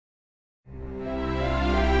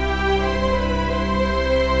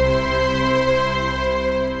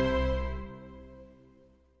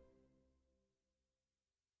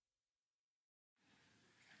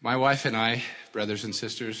My wife and I, brothers and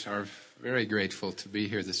sisters, are very grateful to be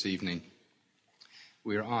here this evening.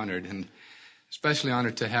 We are honored, and especially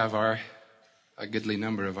honored to have a goodly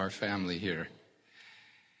number of our family here.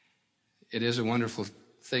 It is a wonderful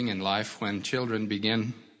thing in life when children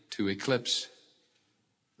begin to eclipse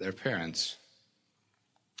their parents.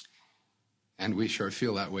 And we sure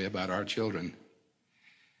feel that way about our children.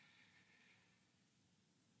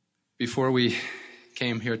 Before we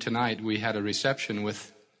came here tonight, we had a reception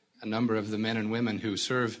with a number of the men and women who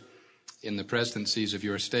serve in the presidencies of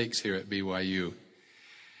your stakes here at BYU.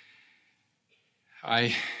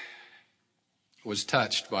 I was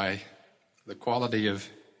touched by the quality of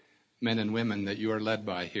men and women that you are led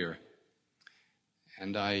by here.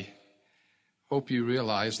 And I hope you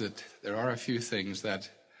realize that there are a few things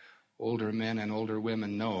that older men and older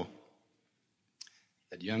women know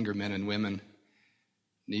that younger men and women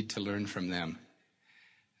need to learn from them.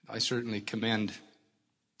 I certainly commend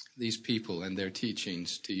these people and their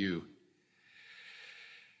teachings to you.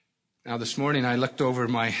 Now, this morning I looked over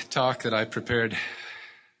my talk that I prepared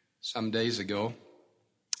some days ago.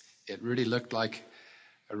 It really looked like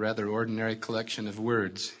a rather ordinary collection of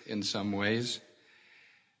words in some ways.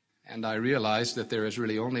 And I realized that there is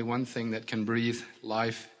really only one thing that can breathe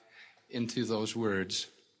life into those words,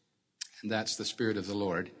 and that's the Spirit of the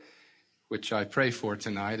Lord, which I pray for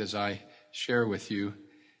tonight as I share with you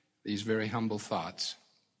these very humble thoughts.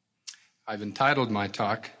 I've entitled my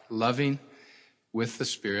talk, Loving with the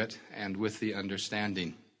Spirit and with the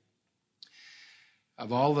Understanding.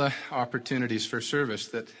 Of all the opportunities for service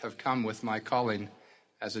that have come with my calling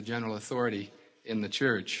as a general authority in the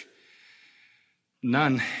church,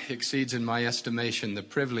 none exceeds in my estimation the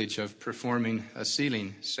privilege of performing a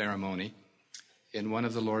sealing ceremony in one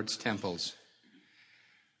of the Lord's temples.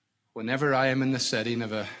 Whenever I am in the setting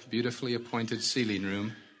of a beautifully appointed sealing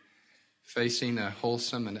room, facing a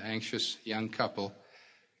wholesome and anxious young couple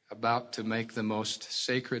about to make the most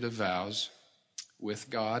sacred of vows with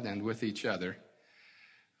God and with each other,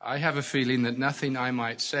 I have a feeling that nothing I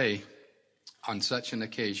might say on such an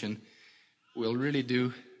occasion will really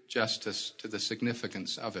do justice to the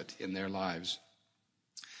significance of it in their lives.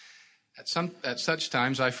 At such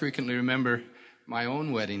times, I frequently remember my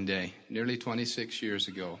own wedding day, nearly 26 years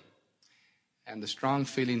ago, and the strong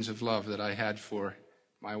feelings of love that I had for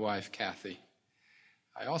my wife, Kathy.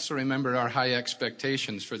 I also remember our high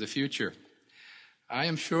expectations for the future. I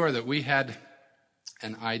am sure that we had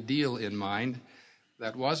an ideal in mind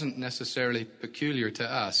that wasn't necessarily peculiar to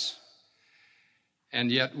us,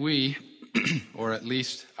 and yet we, or at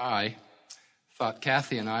least I, thought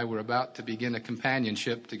Kathy and I were about to begin a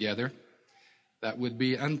companionship together that would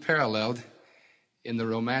be unparalleled in the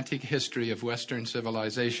romantic history of Western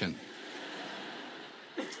civilization.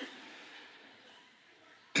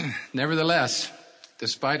 Nevertheless,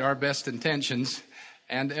 despite our best intentions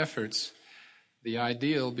and efforts, the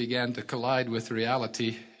ideal began to collide with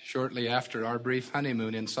reality shortly after our brief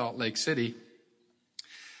honeymoon in Salt Lake City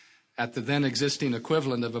at the then existing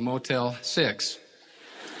equivalent of a Motel 6.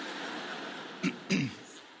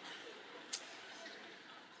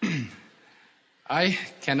 I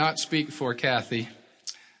cannot speak for Kathy,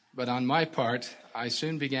 but on my part, I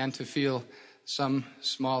soon began to feel some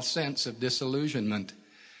small sense of disillusionment,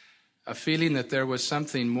 a feeling that there was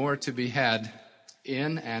something more to be had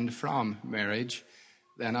in and from marriage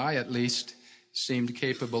than I, at least, seemed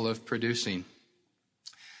capable of producing.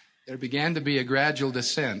 There began to be a gradual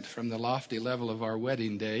descent from the lofty level of our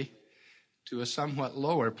wedding day to a somewhat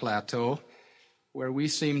lower plateau where we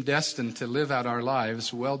seemed destined to live out our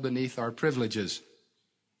lives well beneath our privileges.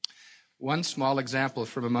 One small example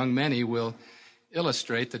from among many will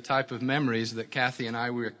illustrate the type of memories that Kathy and I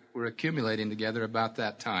were accumulating together about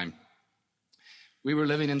that time. We were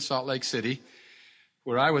living in Salt Lake City,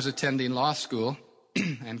 where I was attending law school,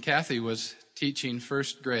 and Kathy was teaching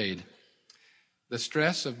first grade. The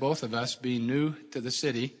stress of both of us being new to the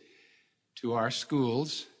city, to our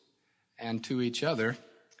schools, and to each other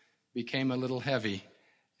became a little heavy,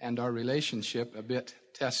 and our relationship a bit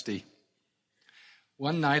testy.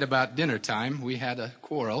 One night about dinner time, we had a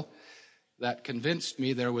quarrel that convinced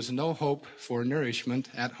me there was no hope for nourishment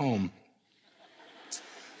at home.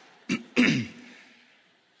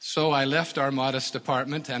 So I left our modest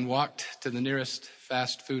apartment and walked to the nearest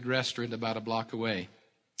fast food restaurant about a block away.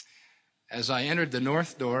 As I entered the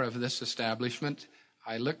north door of this establishment,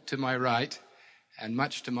 I looked to my right and,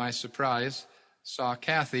 much to my surprise, saw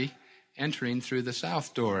Kathy entering through the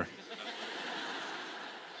south door.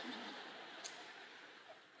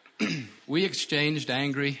 We exchanged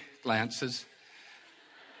angry glances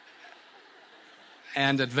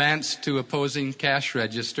and advanced to opposing cash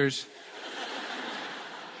registers.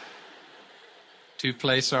 to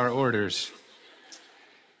place our orders.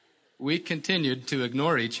 We continued to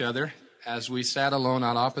ignore each other as we sat alone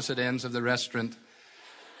on opposite ends of the restaurant,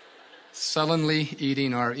 sullenly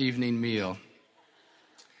eating our evening meal.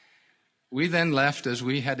 We then left as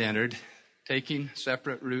we had entered, taking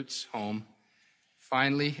separate routes home,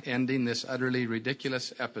 finally ending this utterly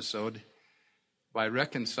ridiculous episode by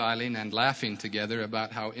reconciling and laughing together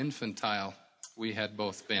about how infantile we had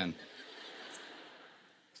both been.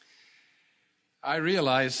 I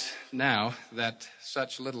realize now that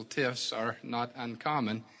such little tiffs are not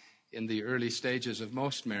uncommon in the early stages of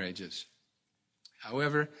most marriages.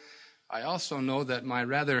 However, I also know that my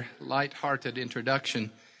rather light-hearted introduction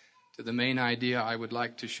to the main idea I would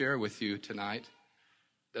like to share with you tonight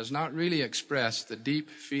does not really express the deep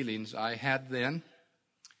feelings I had then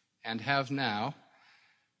and have now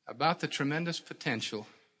about the tremendous potential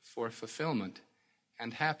for fulfillment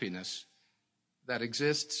and happiness that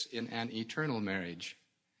exists in an eternal marriage,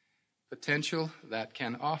 potential that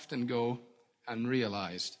can often go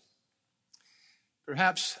unrealized.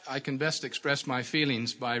 Perhaps I can best express my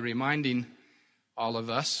feelings by reminding all of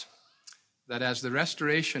us that as the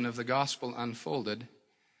restoration of the gospel unfolded,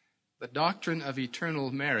 the doctrine of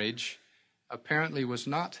eternal marriage apparently was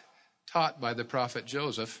not taught by the prophet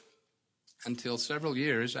Joseph until several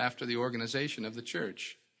years after the organization of the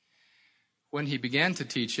church. When he began to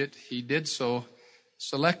teach it, he did so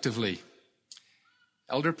selectively.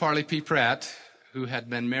 Elder Parley P. Pratt, who had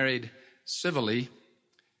been married civilly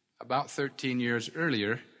about 13 years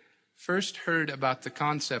earlier, first heard about the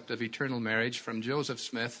concept of eternal marriage from Joseph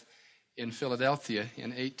Smith in Philadelphia in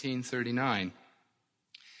 1839.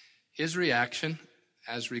 His reaction,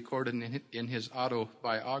 as recorded in his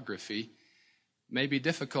autobiography, may be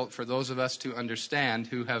difficult for those of us to understand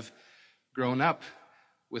who have grown up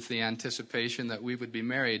with the anticipation that we would be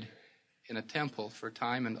married in a temple for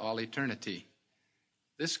time and all eternity.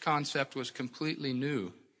 This concept was completely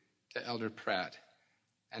new to Elder Pratt,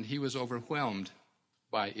 and he was overwhelmed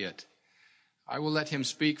by it. I will let him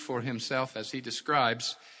speak for himself as he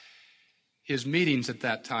describes his meetings at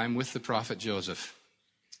that time with the prophet Joseph.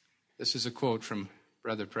 This is a quote from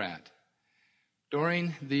Brother Pratt.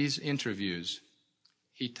 "During these interviews,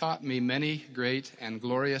 he taught me many great and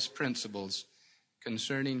glorious principles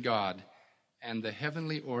concerning God and the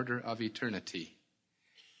heavenly order of eternity.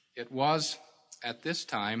 It was at this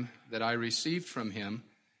time that I received from him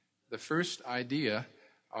the first idea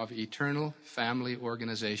of eternal family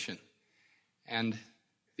organization and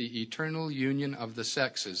the eternal union of the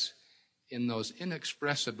sexes in those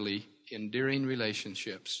inexpressibly endearing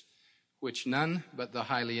relationships which none but the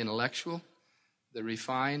highly intellectual, the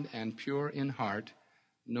refined and pure in heart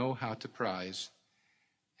know how to prize,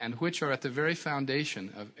 and which are at the very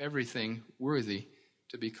foundation of everything worthy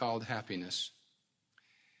to be called happiness.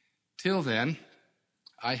 Till then,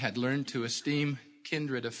 I had learned to esteem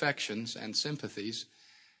kindred affections and sympathies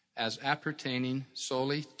as appertaining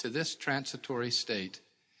solely to this transitory state,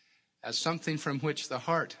 as something from which the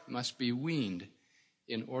heart must be weaned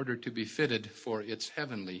in order to be fitted for its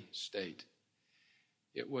heavenly state.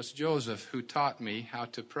 It was Joseph who taught me how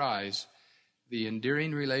to prize the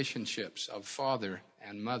endearing relationships of father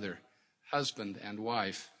and mother, husband and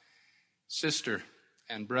wife, sister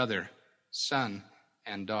and brother, son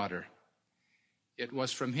and daughter. It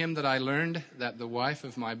was from him that I learned that the wife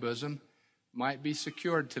of my bosom might be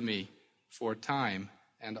secured to me for time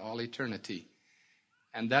and all eternity,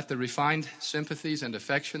 and that the refined sympathies and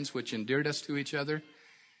affections which endeared us to each other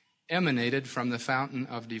emanated from the fountain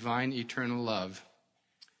of divine eternal love.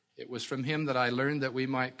 It was from him that I learned that we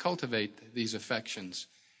might cultivate these affections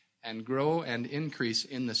and grow and increase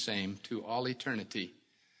in the same to all eternity,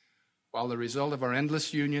 while the result of our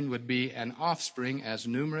endless union would be an offspring as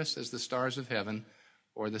numerous as the stars of heaven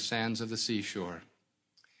or the sands of the seashore.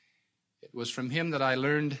 It was from him that I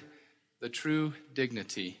learned the true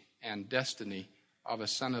dignity and destiny of a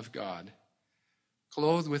Son of God,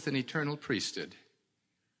 clothed with an eternal priesthood,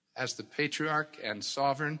 as the patriarch and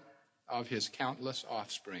sovereign of his countless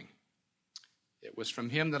offspring. It was from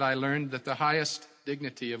him that I learned that the highest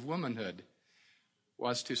dignity of womanhood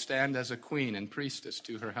was to stand as a queen and priestess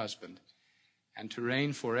to her husband, and to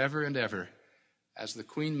reign forever and ever as the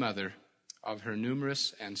queen mother of her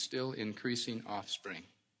numerous and still increasing offspring.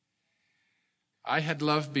 I had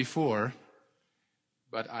loved before,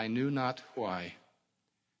 but I knew not why.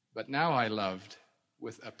 But now I loved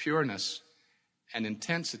with a pureness and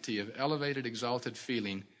intensity of elevated, exalted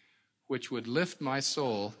feeling which would lift my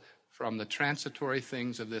soul from the transitory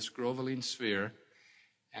things of this groveling sphere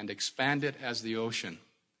and expand it as the ocean.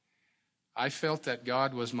 I felt that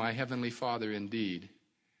God was my heavenly Father indeed,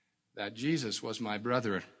 that Jesus was my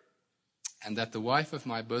brother, and that the wife of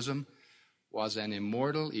my bosom was an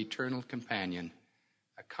immortal, eternal companion,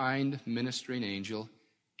 a kind ministering angel,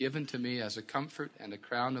 given to me as a comfort and a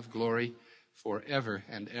crown of glory forever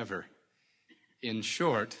and ever. In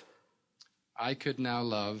short, I could now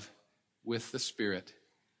love with the Spirit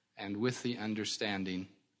and with the understanding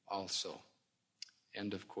also."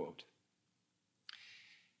 End of quote.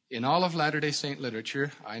 In all of Latter-day Saint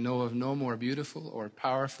literature, I know of no more beautiful or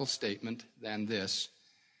powerful statement than this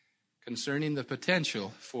concerning the potential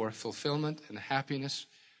for fulfillment and happiness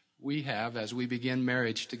we have as we begin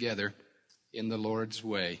marriage together in the Lord's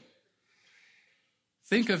way.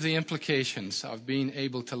 Think of the implications of being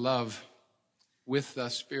able to love with the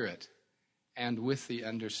Spirit and with the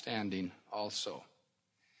understanding also.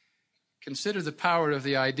 Consider the power of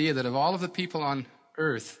the idea that of all of the people on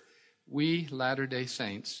earth, we Latter-day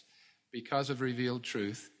Saints, because of revealed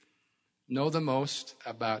truth, know the most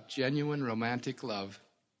about genuine romantic love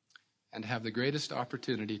and have the greatest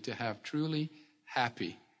opportunity to have truly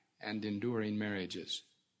happy and enduring marriages.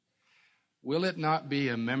 Will it not be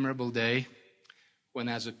a memorable day when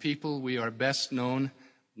as a people we are best known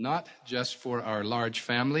not just for our large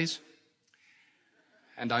families,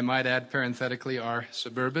 and I might add parenthetically our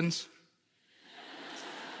Suburbans,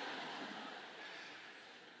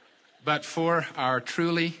 but for our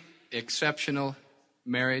truly exceptional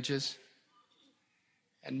marriages?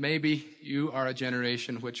 And maybe you are a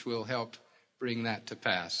generation which will help bring that to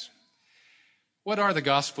pass. What are the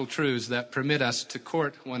gospel truths that permit us to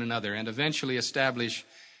court one another and eventually establish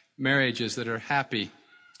marriages that are happy,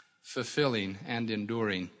 fulfilling, and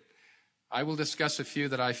enduring? I will discuss a few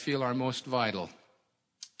that I feel are most vital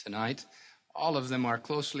tonight. All of them are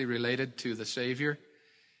closely related to the Savior,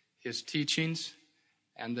 his teachings,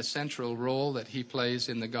 and the central role that he plays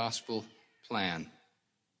in the gospel plan.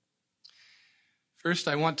 First,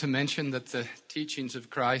 I want to mention that the teachings of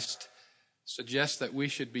Christ suggest that we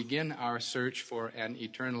should begin our search for an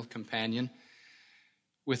eternal companion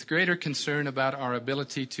with greater concern about our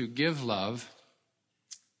ability to give love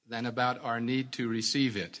than about our need to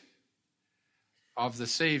receive it. Of the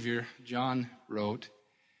Savior, John wrote,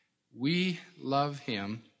 "We love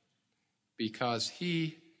him because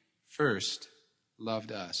he first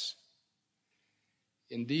loved us."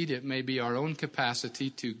 Indeed, it may be our own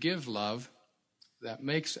capacity to give love that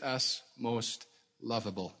makes us most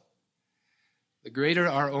lovable. The greater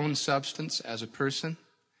our own substance as a person,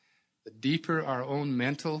 the deeper our own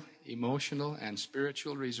mental, emotional, and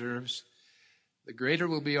spiritual reserves, the greater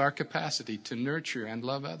will be our capacity to nurture and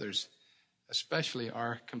love others, especially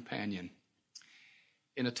our companion.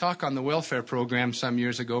 In a talk on the welfare program some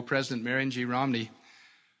years ago, President Marion G. Romney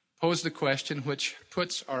posed a question which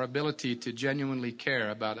puts our ability to genuinely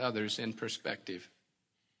care about others in perspective.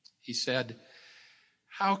 He said,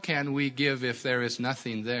 "How can we give if there is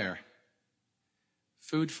nothing there?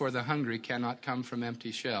 Food for the hungry cannot come from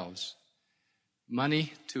empty shelves.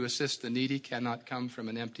 Money to assist the needy cannot come from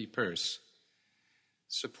an empty purse.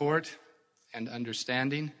 Support and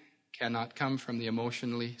understanding cannot come from the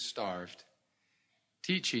emotionally starved.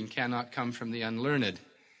 Teaching cannot come from the unlearned.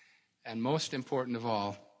 And most important of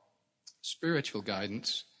all, spiritual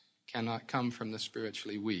guidance cannot come from the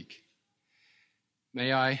spiritually weak."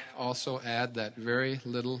 May I also add that very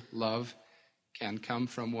little love can come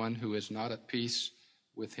from one who is not at peace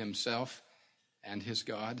with himself and his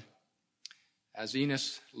God. As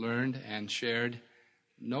Enos learned and shared,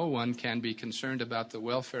 no one can be concerned about the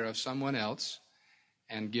welfare of someone else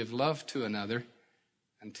and give love to another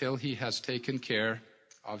until he has taken care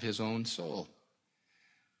of his own soul.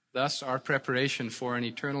 Thus, our preparation for an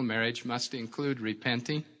eternal marriage must include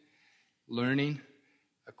repenting, learning,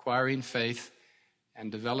 acquiring faith,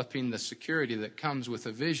 and developing the security that comes with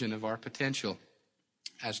a vision of our potential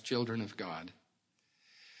as children of God.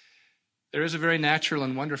 There is a very natural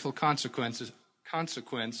and wonderful consequence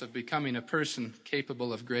of becoming a person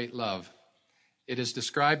capable of great love. It is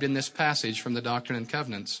described in this passage from the Doctrine and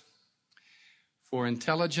Covenants. "For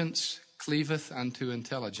intelligence cleaveth unto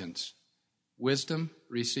intelligence. Wisdom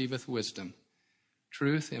receiveth wisdom.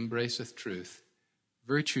 Truth embraceth truth.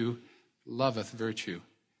 Virtue loveth virtue.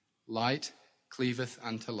 Light cleaveth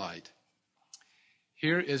unto light."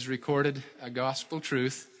 Here is recorded a gospel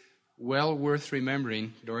truth well worth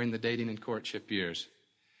remembering during the dating and courtship years.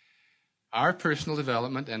 Our personal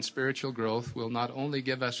development and spiritual growth will not only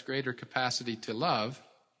give us greater capacity to love,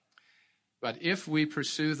 but if we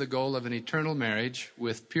pursue the goal of an eternal marriage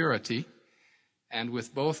with purity and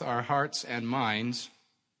with both our hearts and minds,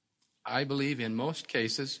 I believe in most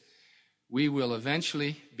cases we will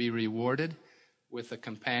eventually be rewarded with a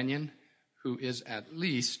companion who is at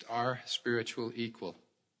least our spiritual equal.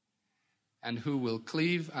 and who will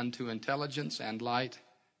cleave unto intelligence and light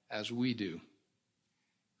as we do,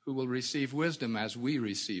 who will receive wisdom as we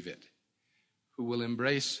receive it, who will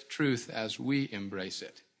embrace truth as we embrace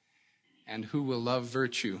it, and who will love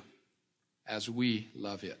virtue as we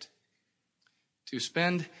love it. To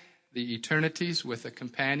spend the eternities with a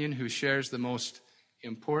companion who shares the most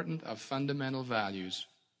important of fundamental values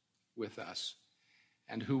with us,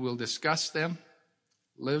 and who will discuss them,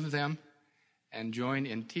 live them, and join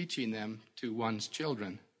in teaching them to one's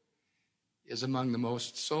children, is among the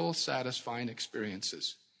most soul-satisfying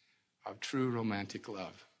experiences of true romantic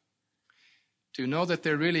love. To know that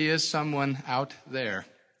there really is someone out there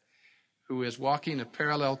who is walking a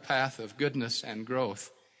parallel path of goodness and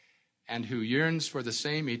growth, and who yearns for the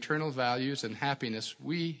same eternal values and happiness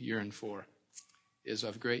we yearn for, is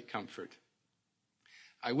of great comfort.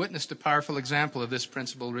 I witnessed a powerful example of this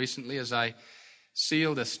principle recently as I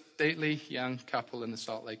sealed a stately young couple in the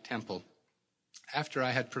Salt Lake Temple. After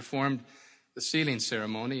I had performed the sealing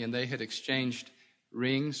ceremony and they had exchanged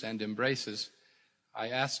rings and embraces, I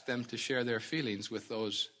asked them to share their feelings with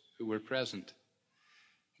those who were present.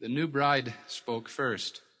 The new bride spoke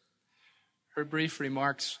first. Her brief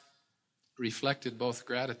remarks reflected both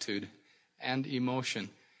gratitude and emotion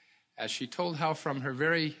as she told how from her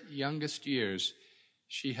very youngest years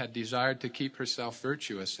she had desired to keep herself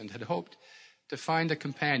virtuous and had hoped to find a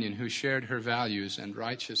companion who shared her values and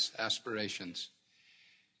righteous aspirations.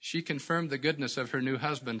 She confirmed the goodness of her new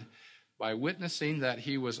husband by witnessing that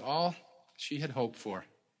he was all she had hoped for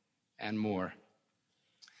and more.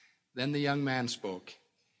 Then the young man spoke.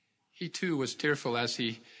 He too was tearful as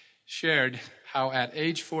he shared how at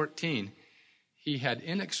age 14 he had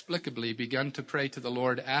inexplicably begun to pray to the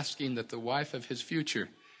Lord, asking that the wife of his future,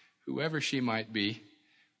 whoever she might be,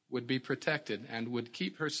 would be protected and would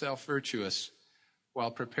keep herself virtuous while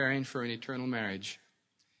preparing for an eternal marriage.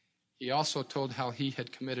 He also told how he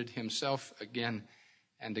had committed himself again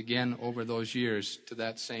and again over those years to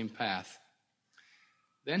that same path.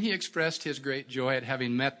 Then he expressed his great joy at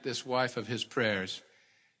having met this wife of his prayers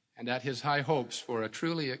and at his high hopes for a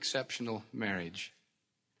truly exceptional marriage.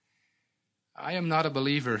 I am not a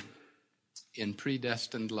believer in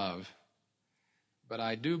predestined love, but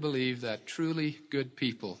I do believe that truly good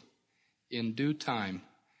people in due time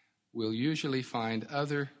will usually find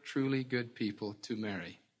other truly good people to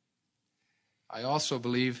marry. I also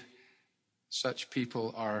believe such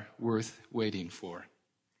people are worth waiting for.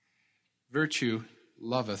 Virtue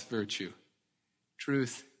loveth virtue.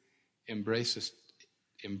 Truth embraceth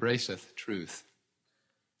truth.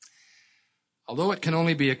 Although it can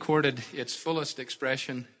only be accorded its fullest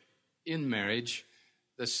expression in marriage,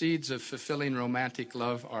 the seeds of fulfilling romantic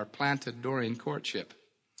love are planted during courtship.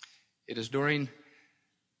 It is during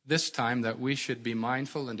this time that we should be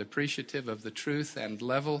mindful and appreciative of the truth and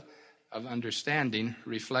level of understanding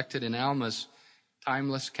reflected in Alma's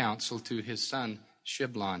timeless counsel to his son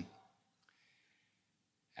Shiblon.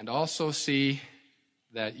 And also see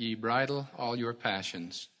that ye bridle all your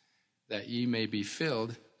passions, that ye may be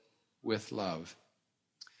filled with love.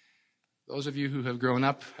 Those of you who have grown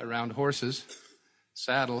up around horses,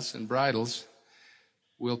 saddles, and bridles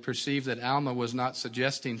will perceive that Alma was not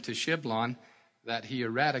suggesting to Shiblon that he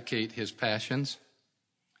eradicate his passions,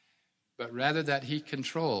 but rather that he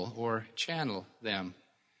control or channel them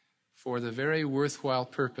for the very worthwhile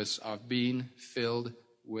purpose of being filled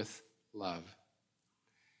with love.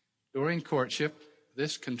 During courtship,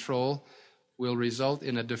 this control will result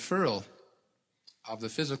in a deferral of the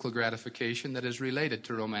physical gratification that is related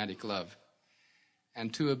to romantic love,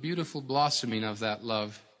 and to a beautiful blossoming of that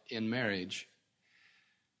love in marriage.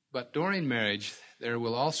 But during marriage, there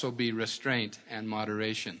will also be restraint and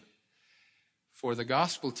moderation. For the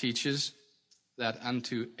gospel teaches that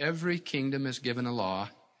unto every kingdom is given a law,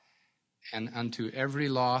 and unto every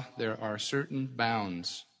law there are certain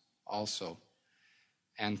bounds also,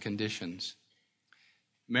 and conditions.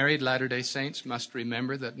 Married Latter-day Saints must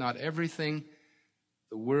remember that not everything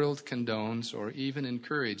the world condones or even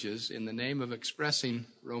encourages in the name of expressing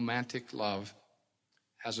romantic love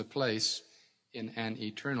has a place in an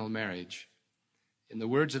eternal marriage. In the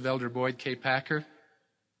words of Elder Boyd K. Packer,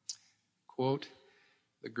 quote,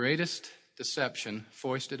 "The greatest deception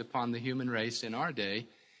foisted upon the human race in our day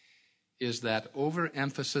is that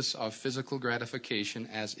overemphasis of physical gratification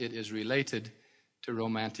as it is related to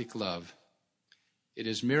romantic love. It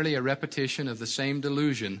is merely a repetition of the same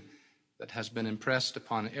delusion that has been impressed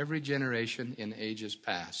upon every generation in ages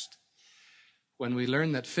past. When we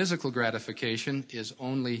learn that physical gratification is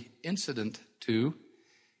only incident to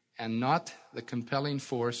and not the compelling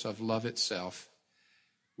force of love itself,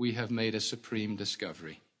 we have made a supreme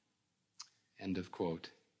discovery." End of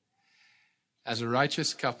quote. As a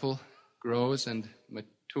righteous couple grows and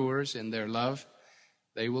matures in their love,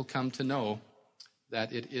 they will come to know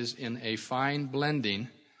that it is in a fine blending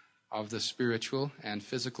of the spiritual and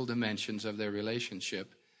physical dimensions of their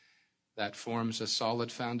relationship that forms a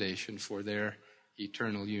solid foundation for their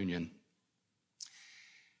eternal union.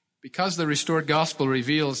 Because the restored gospel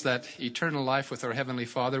reveals that eternal life with our Heavenly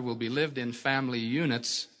Father will be lived in family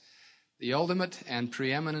units, the ultimate and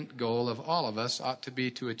preeminent goal of all of us ought to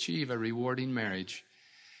be to achieve a rewarding marriage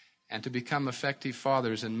and to become effective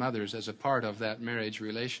fathers and mothers as a part of that marriage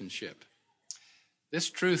relationship.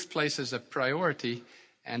 This truth places a priority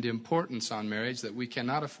and importance on marriage that we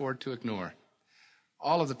cannot afford to ignore.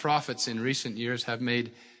 All of the prophets in recent years have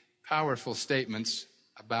made powerful statements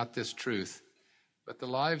about this truth, but the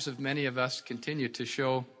lives of many of us continue to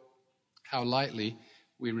show how lightly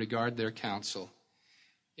we regard their counsel.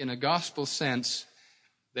 In a gospel sense,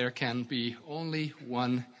 there can be only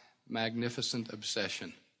one magnificent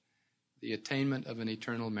obsession: the attainment of an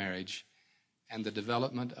eternal marriage and the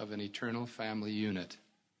development of an eternal family unit.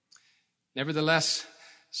 Nevertheless,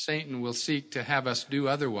 Satan will seek to have us do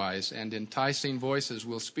otherwise, and enticing voices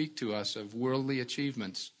will speak to us of worldly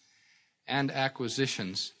achievements and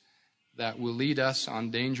acquisitions that will lead us on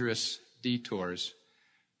dangerous detours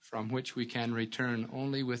from which we can return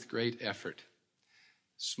only with great effort.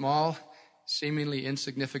 Small, seemingly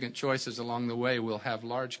insignificant choices along the way will have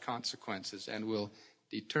large consequences and will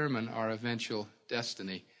determine our eventual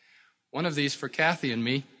destiny. One of these for Kathy and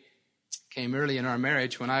me came early in our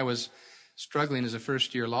marriage when I was struggling as a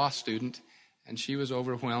first-year law student, and she was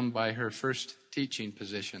overwhelmed by her first teaching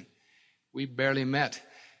position. We barely met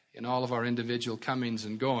in all of our individual comings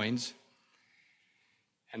and goings,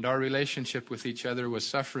 and our relationship with each other was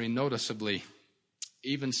suffering noticeably.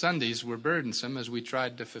 Even Sundays were burdensome as we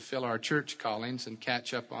tried to fulfill our church callings and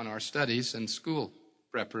catch up on our studies and school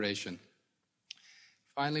preparation.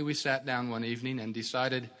 Finally, we sat down one evening and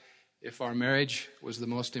decided if our marriage was the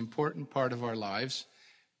most important part of our lives,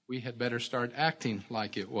 we had better start acting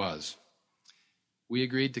like it was. We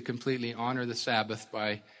agreed to completely honor the Sabbath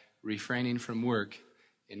by refraining from work,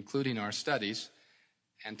 including our studies,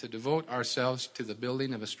 and to devote ourselves to the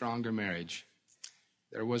building of a stronger marriage.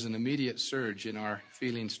 There was an immediate surge in our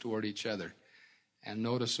feelings toward each other and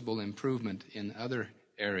noticeable improvement in other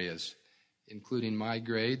areas, including my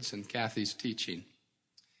grades and Kathy's teaching.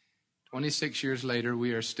 26 years later,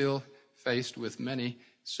 we are still faced with many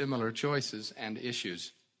similar choices and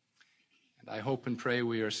issues, and I hope and pray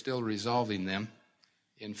we are still resolving them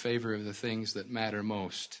in favor of the things that matter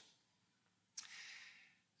most.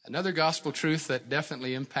 Another gospel truth that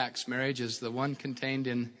definitely impacts marriage is the one contained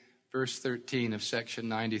in verse 13 of section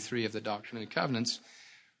 93 of the Doctrine and Covenants,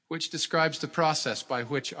 which describes the process by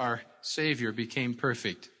which our Savior became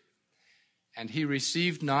perfect. And he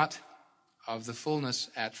received not of the fullness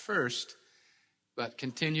at first, but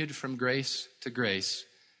continued from grace to grace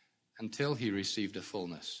until he received a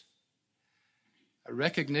fullness. A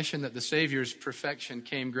recognition that the Savior's perfection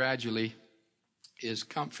came gradually is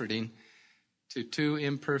comforting to two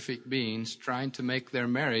imperfect beings trying to make their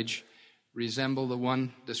marriage resemble the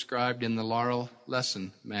one described in the Laurel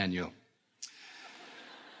Lesson Manual.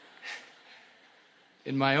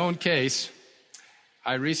 In my own case,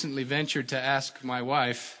 I recently ventured to ask my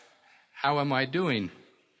wife, "How am I doing?"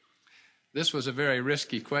 This was a very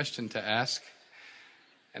risky question to ask,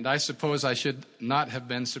 and I suppose I should not have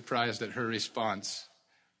been surprised at her response.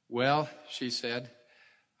 "Well," she said,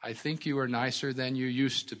 "I think you are nicer than you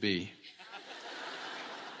used to be."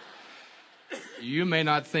 You may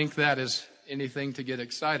not think that is anything to get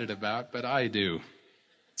excited about, but I do.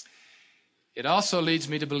 It also leads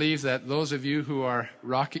me to believe that those of you who are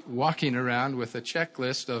walking around with a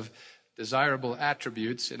checklist of desirable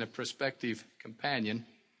attributes in a prospective companion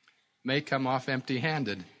may come off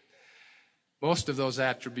empty-handed. Most of those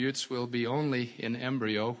attributes will be only in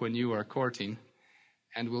embryo when you are courting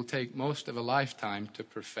and will take most of a lifetime to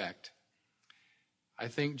perfect. I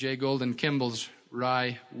think J. Golden Kimball's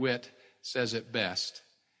wry wit says it best.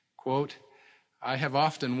 Quote, "I have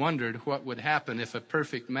often wondered what would happen if a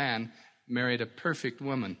perfect man married a perfect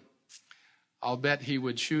woman. I'll bet he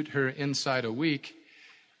would shoot her inside a week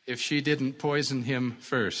if she didn't poison him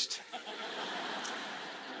first."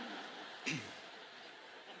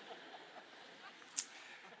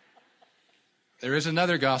 There is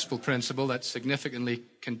another gospel principle that significantly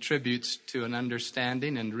contributes to an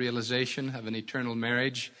understanding and realization of an eternal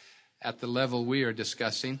marriage at the level we are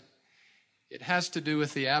discussing. It has to do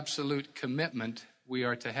with the absolute commitment we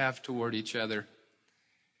are to have toward each other.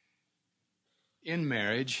 In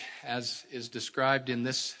marriage, as is described in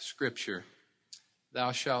this scripture,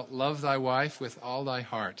 "Thou shalt love thy wife with all thy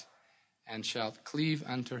heart, and shalt cleave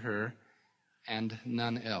unto her, and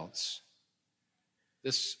none else.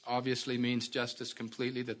 This obviously means just as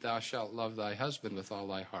completely that thou shalt love thy husband with all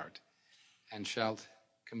thy heart, and shalt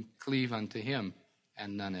cleave unto him,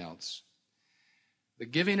 and none else. The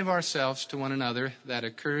giving of ourselves to one another that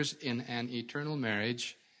occurs in an eternal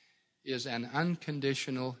marriage is an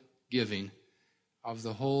unconditional giving of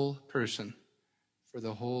the whole person for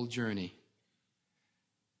the whole journey.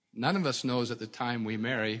 None of us knows at the time we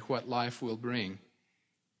marry what life will bring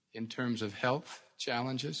in terms of health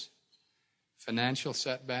challenges, financial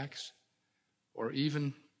setbacks, or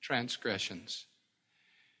even transgressions.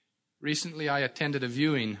 Recently, I attended a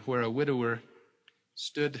viewing where a widower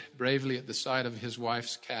stood bravely at the side of his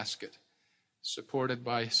wife's casket, supported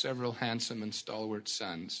by several handsome and stalwart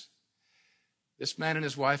sons. This man and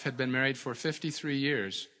his wife had been married for 53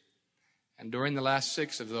 years, and during the last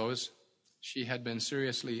 6 of those, she had been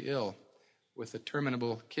seriously ill with a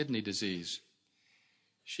terminal kidney disease.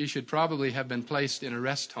 She should probably have been placed in a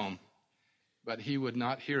rest home, but he would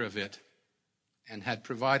not hear of it and had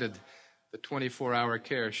provided the 24-hour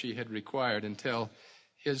care she had required until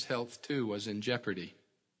his health too was in jeopardy.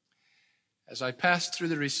 As I passed through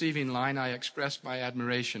the receiving line, I expressed my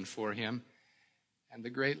admiration for him and the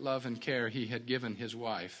great love and care he had given his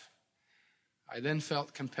wife. I then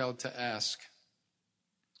felt compelled to ask,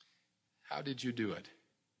 "How did you do it?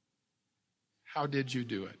 How did you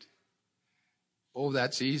do it?" "Oh,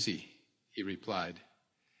 that's easy," he replied.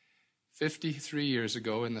 53 years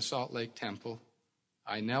ago in the Salt Lake Temple,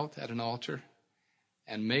 I knelt at an altar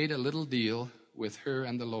and made a little deal with her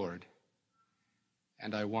and the Lord,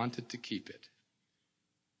 and I wanted to keep it.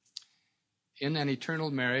 In an eternal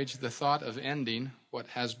marriage, the thought of ending what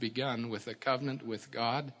has begun with a covenant with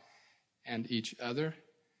God and each other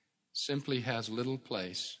simply has little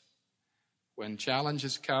place. When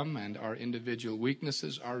challenges come and our individual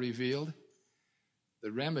weaknesses are revealed,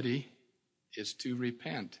 the remedy is to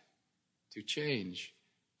repent, to change,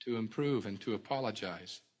 to improve, and to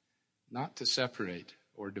apologize, not to separate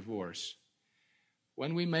or divorce.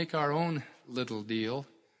 When we make our own little deal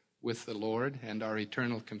with the Lord and our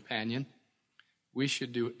eternal companion, we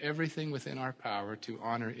should do everything within our power to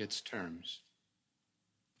honor its terms.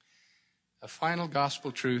 A final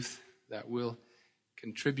gospel truth that will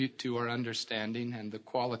contribute to our understanding and the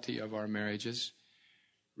quality of our marriages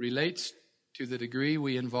relates to the degree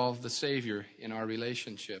we involve the Savior in our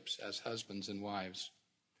relationships as husbands and wives.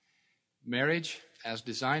 Marriage, as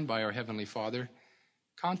designed by our Heavenly Father,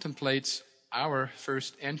 contemplates our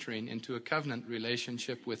first entering into a covenant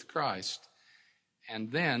relationship with Christ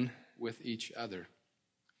and then with each other.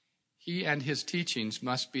 He and his teachings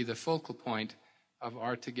must be the focal point of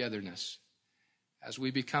our togetherness. As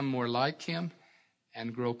we become more like him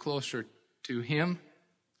and grow closer to him,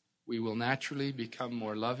 we will naturally become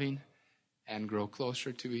more loving and grow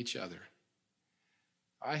closer to each other.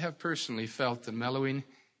 I have personally felt the mellowing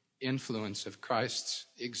influence of Christ's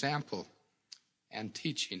example and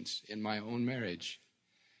teachings in my own marriage.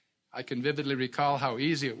 I can vividly recall how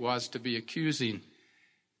easy it was to be accusing,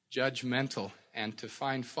 judgmental, and to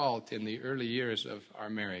find fault in the early years of our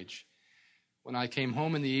marriage. When I came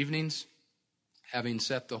home in the evenings, having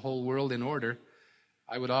set the whole world in order,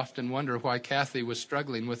 I would often wonder why Kathy was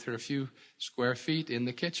struggling with her few square feet in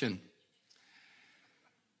the kitchen.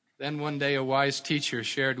 Then one day a wise teacher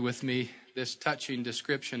shared with me this touching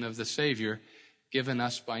description of the Savior given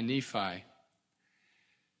us by Nephi.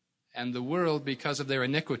 "And the world, because of their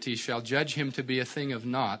iniquity, shall judge him to be a thing of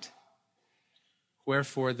naught.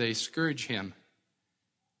 Wherefore they scourge him,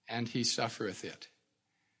 and he suffereth it.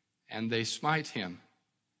 And they smite him,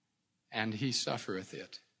 and he suffereth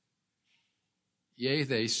it. Yea,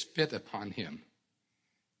 they spit upon him,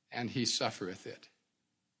 and he suffereth it.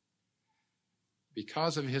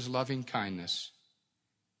 Because of his loving kindness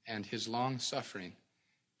and his long suffering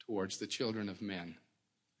towards the children of men."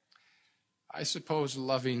 I suppose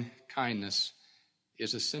loving kindness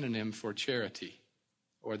is a synonym for charity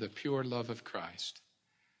or the pure love of Christ.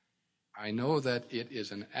 I know that it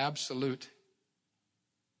is an absolutely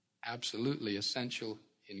essential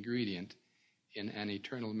ingredient in an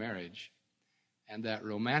eternal marriage, and that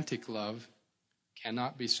romantic love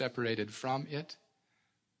cannot be separated from it,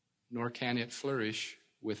 nor can it flourish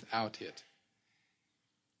without it.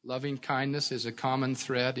 Loving kindness is a common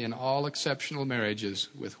thread in all exceptional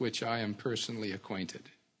marriages with which I am personally acquainted.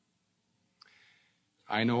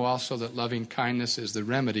 I know also that loving kindness is the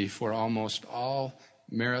remedy for almost all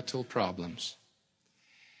marital problems.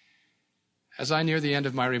 As I near the end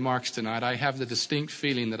of my remarks tonight, I have the distinct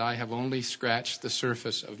feeling that I have only scratched the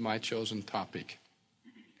surface of my chosen topic.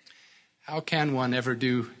 How can one ever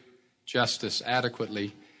do justice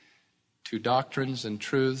adequately to doctrines and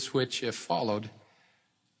truths which, if followed,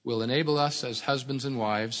 will enable us as husbands and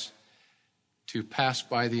wives to pass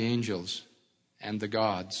by the angels and the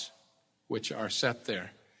gods which are set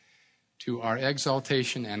there, to our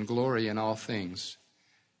exaltation and glory in all things,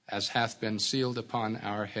 as hath been sealed upon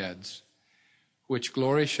our heads, which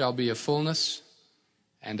glory shall be a fullness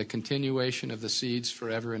and a continuation of the seeds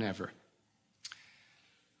forever and ever.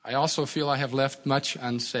 I also feel I have left much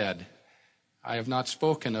unsaid. I have not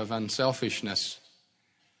spoken of unselfishness,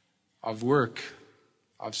 of work,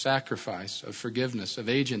 of sacrifice, of forgiveness, of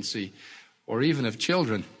agency, or even of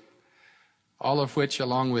children, all of which,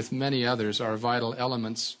 along with many others, are vital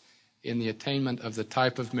elements in the attainment of the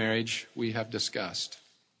type of marriage we have discussed.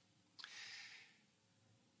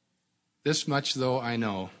 This much, though, I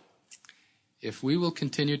know. If we will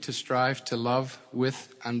continue to strive to love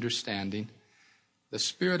with understanding, the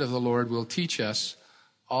Spirit of the Lord will teach us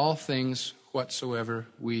all things whatsoever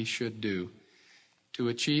we should do to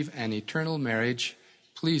achieve an eternal marriage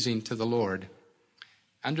pleasing to the Lord.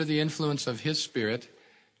 Under the influence of His Spirit,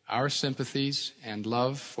 our sympathies and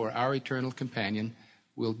love for our eternal companion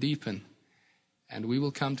will deepen, and we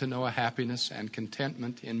will come to know a happiness and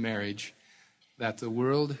contentment in marriage that the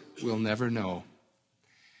world will never know.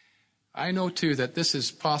 I know, too, that this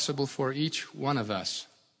is possible for each one of us.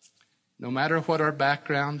 No matter what our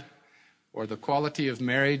background or the quality of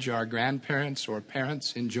marriage our grandparents or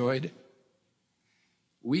parents enjoyed,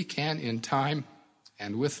 we can, in time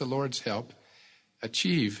and with the Lord's help,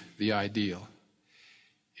 achieve the ideal.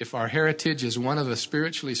 If our heritage is one of a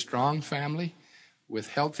spiritually strong family with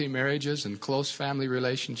healthy marriages and close family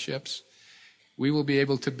relationships, we will be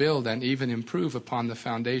able to build and even improve upon the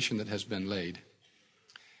foundation that has been laid.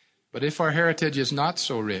 But if our heritage is not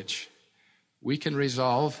so rich, we can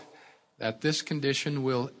resolve that this condition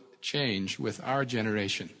will change with our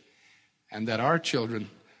generation and that our children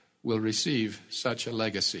will receive such a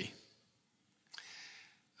legacy.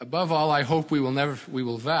 Above all, I hope we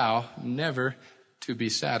will vow never to be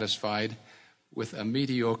satisfied with a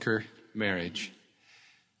mediocre marriage.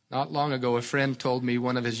 Not long ago, a friend told me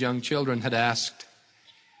one of his young children had asked,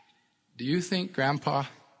 "Do you think Grandpa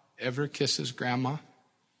ever kisses Grandma?"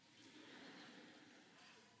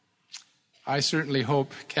 I certainly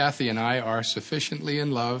hope Kathy and I are sufficiently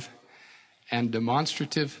in love and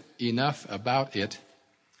demonstrative enough about it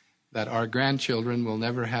that our grandchildren will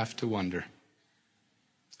never have to wonder.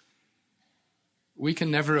 We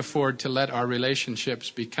can never afford to let our relationships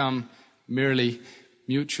become merely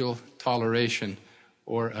mutual toleration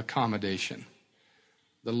or accommodation.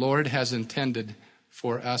 The Lord has intended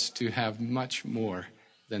for us to have much more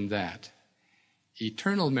than that.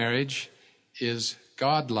 Eternal marriage is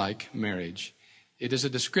God-like marriage. It is a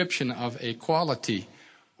description of a quality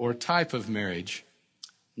or type of marriage,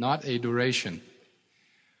 not a duration.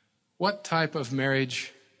 What type of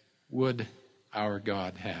marriage would our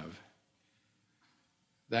God have?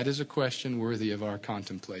 That is a question worthy of our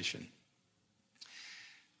contemplation.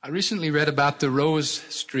 I recently read about the Rose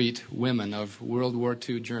Street women of World War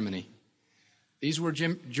II Germany. These were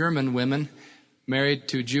German women married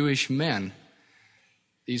to Jewish men.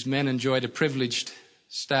 These men enjoyed a privileged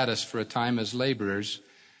status for a time as laborers,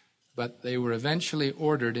 but they were eventually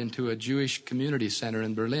ordered into a Jewish community center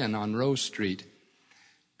in Berlin on Rose Street,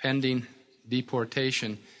 pending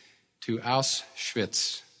deportation to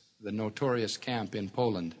Auschwitz, the notorious camp in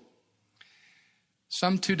Poland.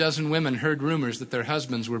 Some 24 women heard rumors that their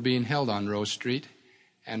husbands were being held on Rose Street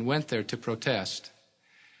and went there to protest.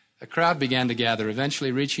 A crowd began to gather,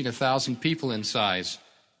 eventually reaching 1,000 people in size.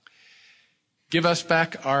 "Give us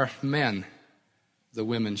back our men," the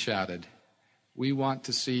women shouted. "We want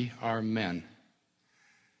to see our men."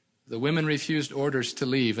 The women refused orders to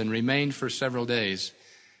leave and remained for several days.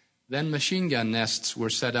 Then machine gun nests were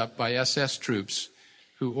set up by SS troops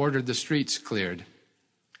who ordered the streets cleared.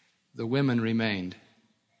 The women remained.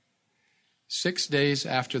 6 days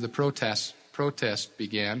after the protest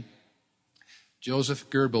began, Joseph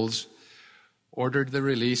Goebbels ordered the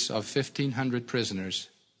release of 1,500 prisoners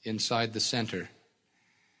inside the center.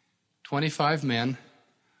 25 men,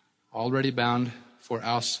 already bound for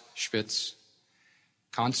Auschwitz,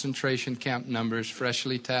 concentration camp numbers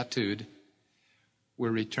freshly tattooed,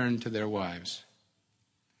 were returned to their wives.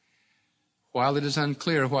 While it is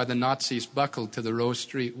unclear why the Nazis buckled to the Rose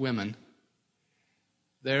Street women,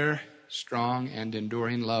 their strong and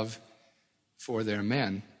enduring love for their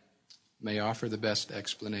men may offer the best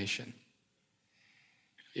explanation.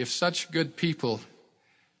 If such good people,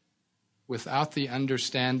 without the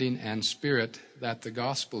understanding and spirit that the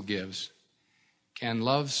gospel gives, can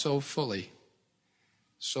love so fully,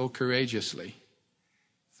 so courageously,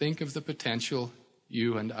 think of the potential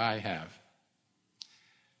you and I have.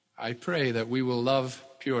 I pray that we will love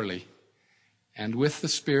purely and with the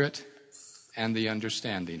Spirit and the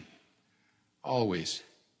understanding, always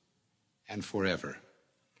and forever.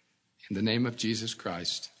 In the name of Jesus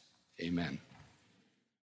Christ, amen.